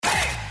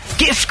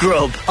Gift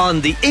Grub on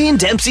the Ian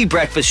Dempsey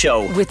Breakfast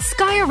Show. With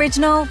Sky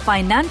Original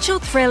financial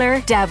thriller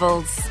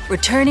Devils,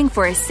 returning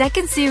for a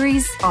second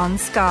series on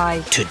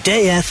Sky.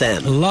 Today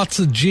FM. Lots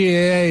of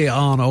GAA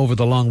on over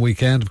the long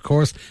weekend, of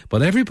course,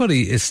 but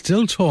everybody is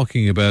still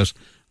talking about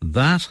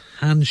that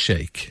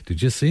handshake.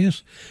 Did you see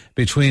it?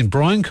 Between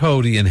Brian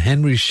Cody and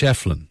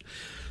Cody-Shefflin.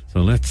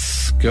 So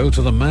let's go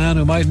to the man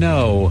who might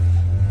know.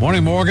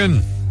 Morning,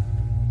 Morgan.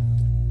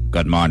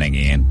 Good morning,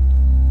 Ian.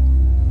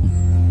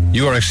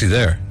 You were actually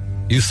there.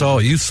 You saw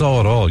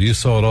it all. You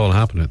saw it all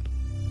happening.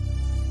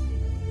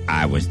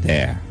 I was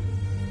there.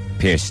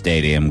 Pearse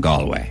Stadium,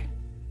 Galway.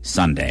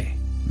 Sunday,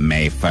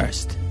 May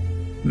 1st.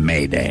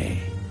 Mayday.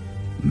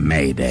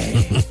 Mayday.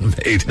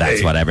 Mayday.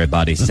 That's what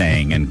everybody's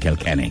saying in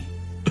Kilkenny.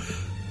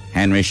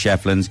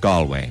 Cody-Shefflin's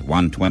Galway,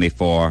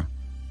 124.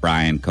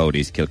 Brian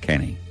Cody's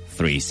Kilkenny,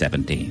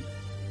 317.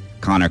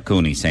 Conor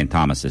Cooney, St.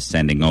 Thomas's,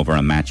 sending over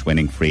a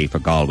match-winning free for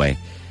Galway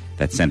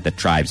that sent the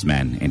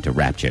tribesmen into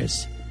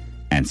raptures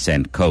and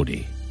sent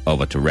Cody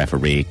over to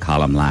referee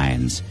Colm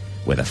Lyons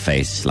with a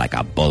face like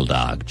a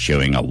bulldog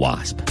chewing a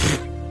wasp.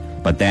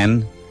 But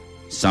then,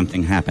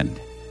 something happened.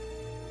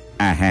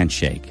 A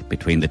handshake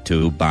between the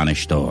two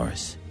Banish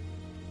doors.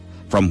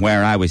 From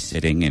where I was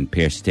sitting in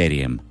Pearse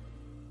Stadium,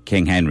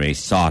 King Henry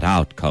sought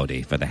out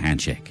Cody for the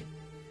handshake.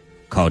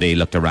 Cody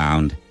looked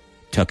around,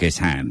 took his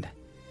hand,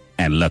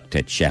 and looked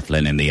at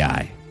Shefflin in the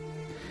eye.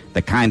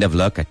 The kind of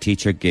look a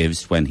teacher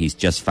gives when he's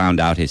just found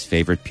out his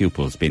favorite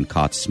pupil's been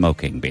caught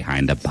smoking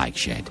behind a bike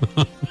shed.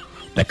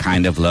 The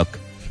kind of look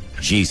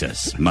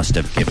Jesus must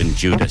have given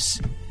Judas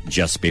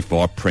just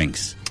before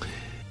Prince.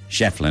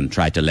 Shefflin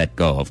tried to let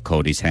go of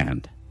Cody's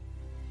hand.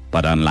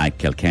 But unlike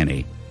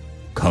Kilkenny,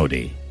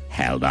 Cody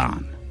held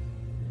on.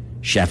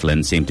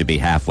 Shefflin seemed to be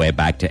halfway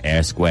back to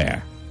Ayr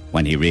Square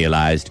when he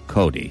realized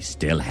Cody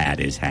still had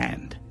his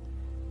hand.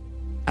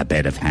 A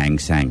bit of hang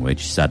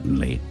sandwich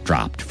suddenly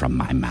dropped from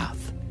my mouth.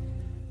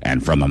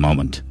 And from a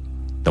moment,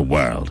 the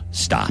world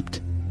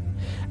stopped.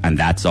 And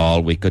that's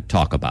all we could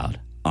talk about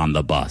on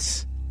the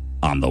bus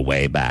on the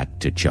way back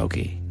to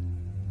Chokey.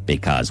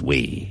 Because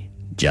we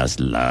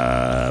just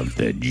love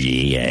the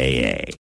GAA.